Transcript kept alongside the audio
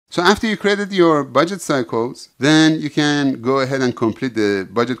So after you created your budget cycles, then you can go ahead and complete the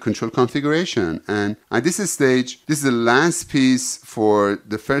budget control configuration. And at this stage, this is the last piece for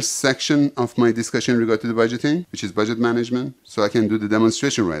the first section of my discussion regarding the budgeting, which is budget management. So I can do the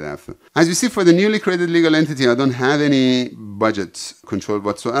demonstration right after. As you see, for the newly created legal entity, I don't have any budget control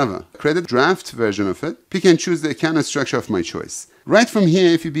whatsoever. Create a draft version of it. Pick and choose the account structure of my choice. Right from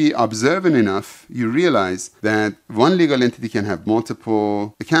here, if you be observant enough, you realize that one legal entity can have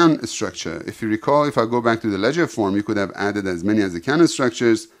multiple account structure. If you recall, if I go back to the ledger form, you could have added as many as account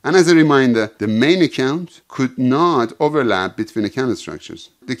structures. And as a reminder, the main account could not overlap between account structures.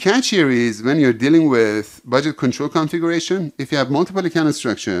 The catch here is when you're dealing with budget control configuration, if you have multiple account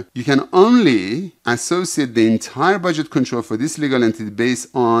structure, you can only associate the entire budget control for this legal entity based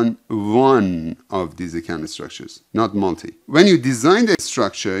on one of these account structures, not multi. When you design the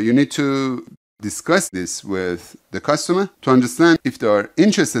structure, you need to discuss this with the customer to understand if they are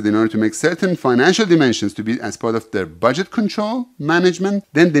interested in order to make certain financial dimensions to be as part of their budget control management.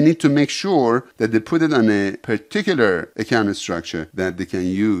 Then they need to make sure that they put it on a particular account structure that they can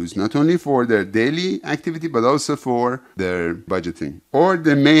use not only for their daily activity but also for their budgeting. Or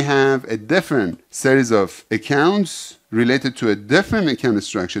they may have a different series of accounts related to a different account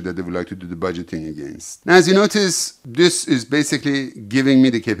structure that they would like to do the budgeting against. Now, as you notice, this is basically giving me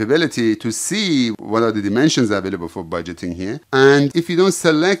the capability to see what are the dimensions available for budgeting here. And if you don't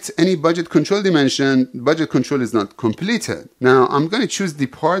select any budget control dimension, budget control is not completed. Now, I'm going to choose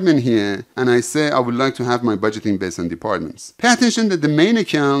department here, and I say I would like to have my budgeting based on departments. Pay attention that the main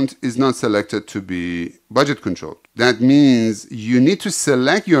account is not selected to be budget control. That means you need to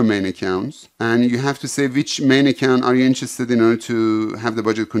select your main accounts and you have to say which main account are you interested in order to have the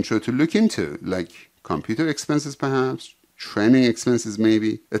budget control to look into, like computer expenses perhaps, training expenses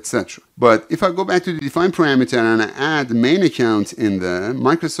maybe, etc. But if I go back to the define parameter and I add main account in there,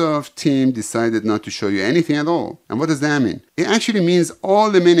 Microsoft team decided not to show you anything at all. And what does that mean? It actually means all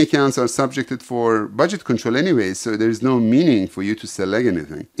the main accounts are subjected for budget control anyway, so there is no meaning for you to select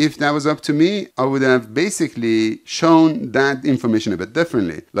anything. If that was up to me, I would have basically shown that information a bit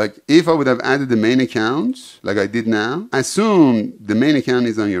differently. Like if I would have added the main account, like I did now, assume the main account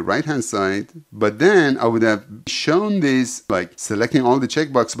is on your right-hand side, but then I would have shown this like selecting all the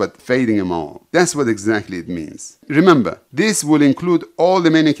checkbox but fading them all. That's what exactly it means. Remember, this will include all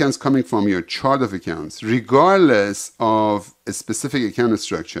the main accounts coming from your chart of accounts, regardless of a specific account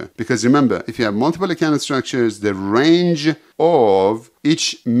structure. Because remember, if you have multiple account structures, the range of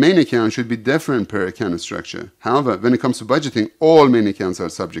each main account should be different per account structure. However, when it comes to budgeting, all main accounts are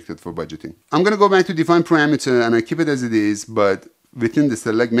subjected for budgeting. I'm going to go back to define parameter and I keep it as it is, but within the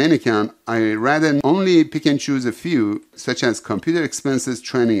select main account, I rather only pick and choose a few, such as computer expenses,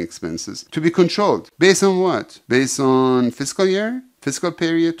 training expenses, to be controlled. Based on what? Based on fiscal year, fiscal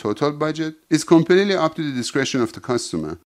period, total budget? It's completely up to the discretion of the customer.